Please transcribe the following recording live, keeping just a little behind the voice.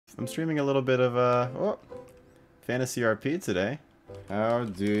I'm streaming a little bit of Fantasy RP today. How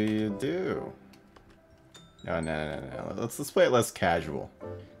do you do? No. Let's play it less casual.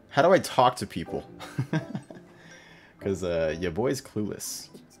 How do I talk to people? Cause your boy's clueless.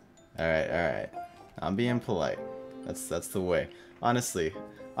 Alright. I'm being polite. That's the way. Honestly,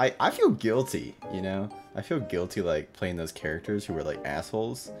 I feel guilty, you know? I feel guilty like playing those characters who were like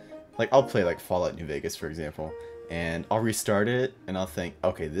assholes. Like I'll play like Fallout New Vegas, for example, and I'll restart it and I'll think,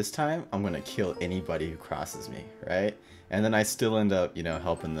 okay, this time I'm gonna kill anybody who crosses me, right? And then I still end up, you know,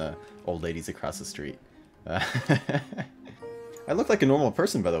 helping the old ladies across the street. I look like a normal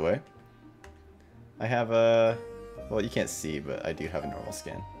person, by the way. I have a... well, you can't see, but I do have a normal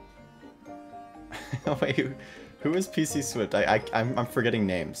skin. Wait, who is PC Swift? I'm forgetting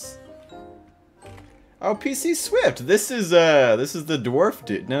names. Oh, PC Swift! This is the dwarf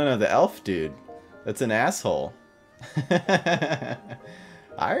dude. No, the elf dude. That's an asshole. I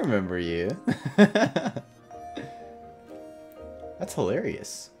remember you. That's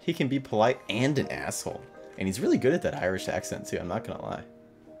hilarious. He can be polite and an asshole. And he's really good at that Irish accent too, I'm not gonna lie.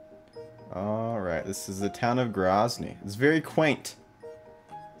 Alright, this is the town of Grozny. It's very quaint.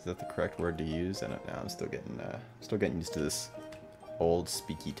 Is that the correct word to use? I don't know, I'm still getting used to this old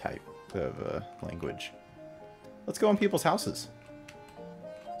speaky type of language. Let's go in people's houses.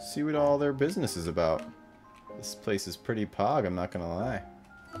 See what all their business is about. This place is pretty pog, I'm not gonna lie.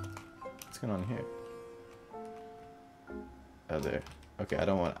 What's going on here? Oh, there. Okay, I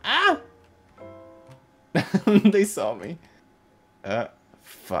don't want... ah! They saw me.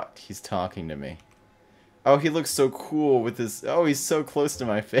 Fuck, he's talking to me. Oh, he looks so cool with his... oh, he's so close to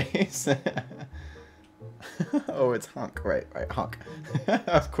my face. Oh, it's Honk. Right, Honk.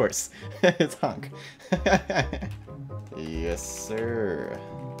 Of course, it's Honk. Yes, sir.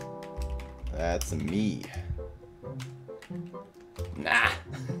 That's me. Nah.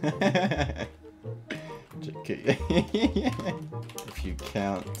 If you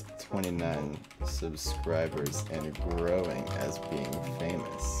count 29 subscribers and growing as being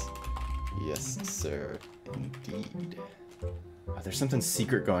famous. Yes, sir. Indeed. Oh, there's something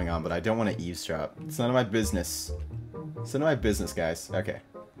secret going on, but I don't want to eavesdrop. It's none of my business. It's none of my business, guys. Okay.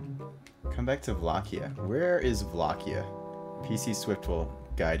 Come back to Vlachia. Where is Vlachia? PC Swift will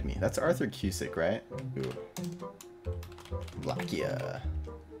guide me. That's Arthur Cusick, right? Ooh. Vlachia.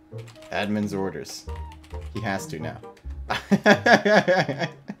 Admin's orders. He has to now.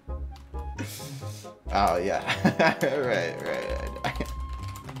 Oh, yeah. Right.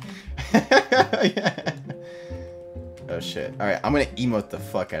 Yeah. Oh, shit. Alright, I'm gonna emote the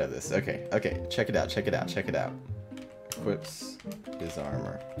fuck out of this. Okay. Check it out. Equips his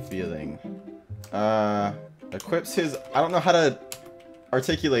armor. Feeling. Equips his... I don't know how to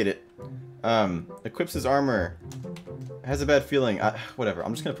articulate it. Equips his armor. Has a bad feeling. Whatever.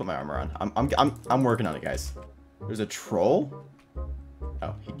 I'm just gonna put my armor on. I'm working on it, guys. There's a troll.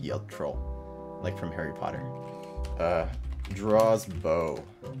 Oh, he yelled troll, like from Harry Potter. Draws bow.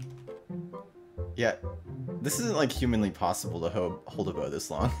 Yeah, this isn't like humanly possible to hold a bow this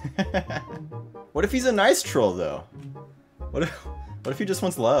long. What if he's a nice troll though? What if he just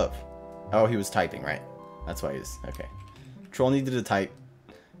wants love? Oh, he was typing, right? That's why he's okay. Troll needed to type.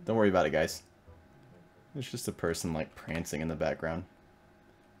 Don't worry about it, guys. It's just a person, like, prancing in the background.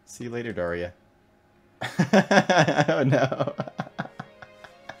 See you later, Daria. Oh, no.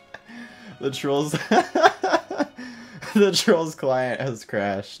 The troll's client has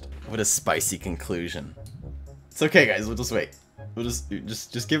crashed. What a spicy conclusion. It's okay, guys. We'll just wait. We'll just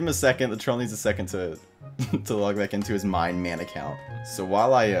give him a second. The troll needs a second to to log back into his Mind Man account. So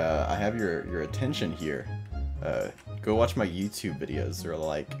while I have your attention here, go watch my YouTube videos. Or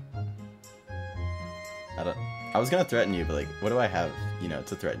like... I was gonna threaten you, but like, what do I have, you know,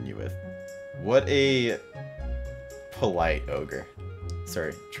 to threaten you with? What a polite ogre.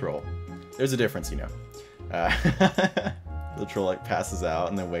 Sorry, troll. There's a difference, you know. The troll like passes out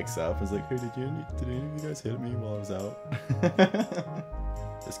and then wakes up and is like, hey, did any of you guys hit me while I was out?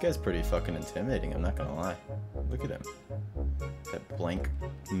 This guy's pretty fucking intimidating, I'm not gonna lie. Look at him. That blank,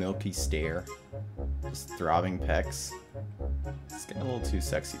 milky stare. Just throbbing pecs. It's getting a little too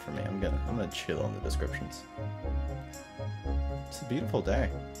sexy for me. I'm gonna chill on the descriptions. It's a beautiful day.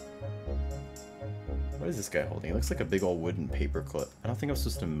 What is this guy holding? It looks like a big old wooden paper clip. I don't think I'm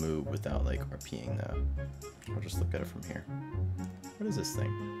supposed to move without like RPing though. I'll just look at it from here. What is this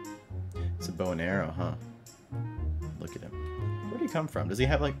thing? It's a bow and arrow, huh? Look at him. Where'd he come from? Does he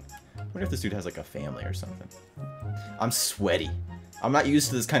have like... I wonder if this dude has like a family or something. I'm sweaty. I'm not used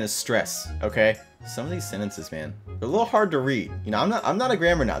to this kind of stress, okay? Some of these sentences, man, they're a little hard to read. You know, I'm not a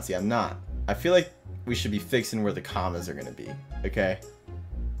grammar Nazi, I'm not. I feel like we should be fixing where the commas are gonna be, okay?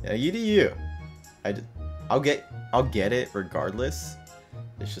 Yeah, you do you. I'll get it regardless.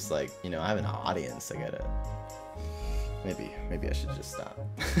 It's just like, you know, I have an audience. I gotta. Maybe I should just stop.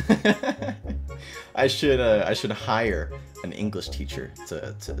 I should hire an English teacher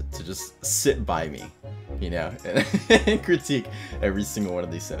to just sit by me, you know, and critique every single one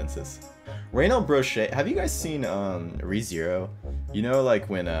of these sentences. Reynald Brochet, have you guys seen ReZero? You know, like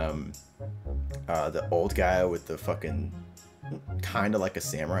when the old guy with the fucking kind of like a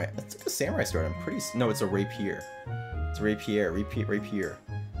samurai. It's like a samurai sword. No, it's a rapier. It's a rapier.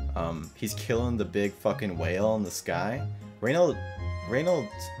 He's killing the big fucking whale in the sky. Reynald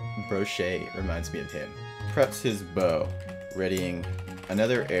Brochet reminds me of him. Preps his bow, readying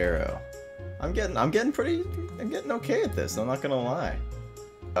another arrow. I'm getting okay at this. I'm not gonna lie.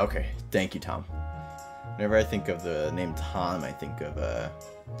 Okay, thank you, Tom. Whenever I think of the name Tom, I think of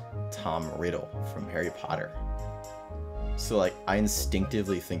Tom Riddle from Harry Potter. So like, I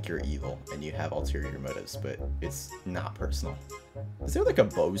instinctively think you're evil and you have ulterior motives, but it's not personal. Is there like a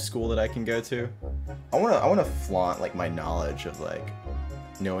bow school that I can go to? I wanna flaunt like my knowledge of like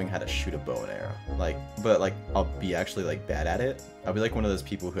knowing how to shoot a bow and arrow. But I'll be actually like bad at it. I'll be like one of those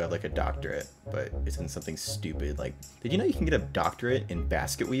people who have like a doctorate, but it's in something stupid. Like, did you know you can get a doctorate in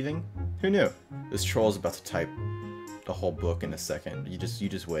basket weaving? Who knew? This troll's about to type the whole book in a second. You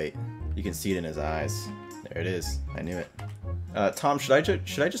just wait. You can see it in his eyes. There it is. I knew it. Tom, should I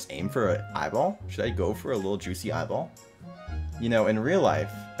just aim for an eyeball? Should I go for a little juicy eyeball? You know, in real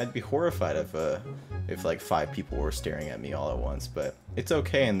life, I'd be horrified if like 5 people were staring at me all at once, but it's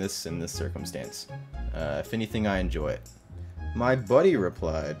okay in this circumstance. If anything, I enjoy it. My buddy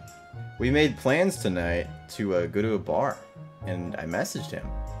replied, "We made plans tonight to go to a bar," and I messaged him,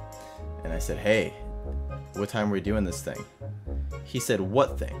 and I said, "Hey, what time are we doing this thing?" He said,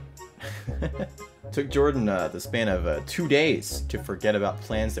 "What thing?" Took Jordan the span of 2 days to forget about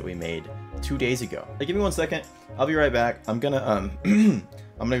plans that we made 2 days ago. Hey, give me 1 second. I'll be right back. I'm gonna I'm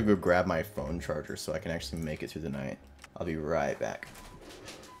gonna go grab my phone charger so I can actually make it through the night. I'll be right back.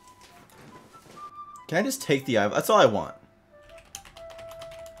 Can I just take the eyeball? That's all I want.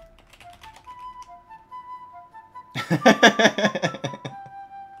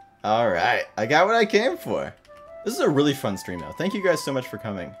 Alright, I got what I came for. This is a really fun stream though. Thank you guys so much for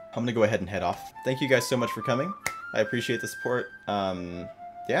coming. I'm gonna go ahead and head off. Thank you guys so much for coming. I appreciate the support.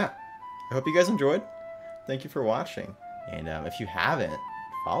 Yeah. I hope you guys enjoyed. Thank you for watching. And if you haven't,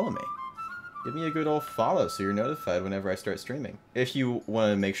 follow me. Give me a good old follow so you're notified whenever I start streaming. If you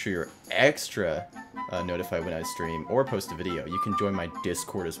want to make sure you're extra notified when I stream or post a video, you can join my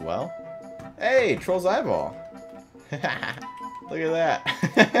Discord as well. Hey, Troll's Eyeball. Look at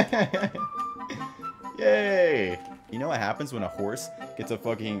that. Yay! You know what happens when a horse gets a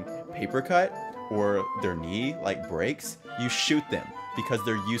fucking paper cut or their knee like breaks? You shoot them because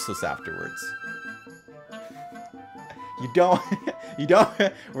they're useless afterwards. You don't,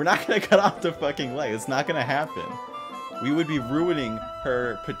 we're not gonna cut off the fucking leg. It's not gonna happen. We would be ruining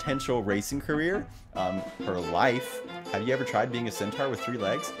her potential racing career, her life. Have you ever tried being a centaur with 3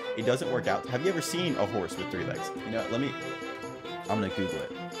 legs? It doesn't work out. Have you ever seen a horse with 3 legs? You know, I'm gonna Google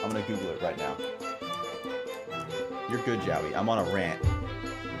it. I'm gonna Google it right now. You're good, Joey. I'm on a rant.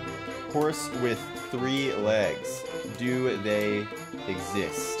 Horse with 3 legs. Do they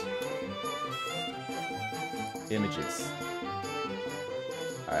exist? Images.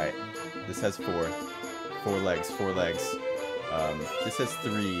 Alright. This has 4. 4 legs. 4 legs. This has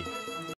 3.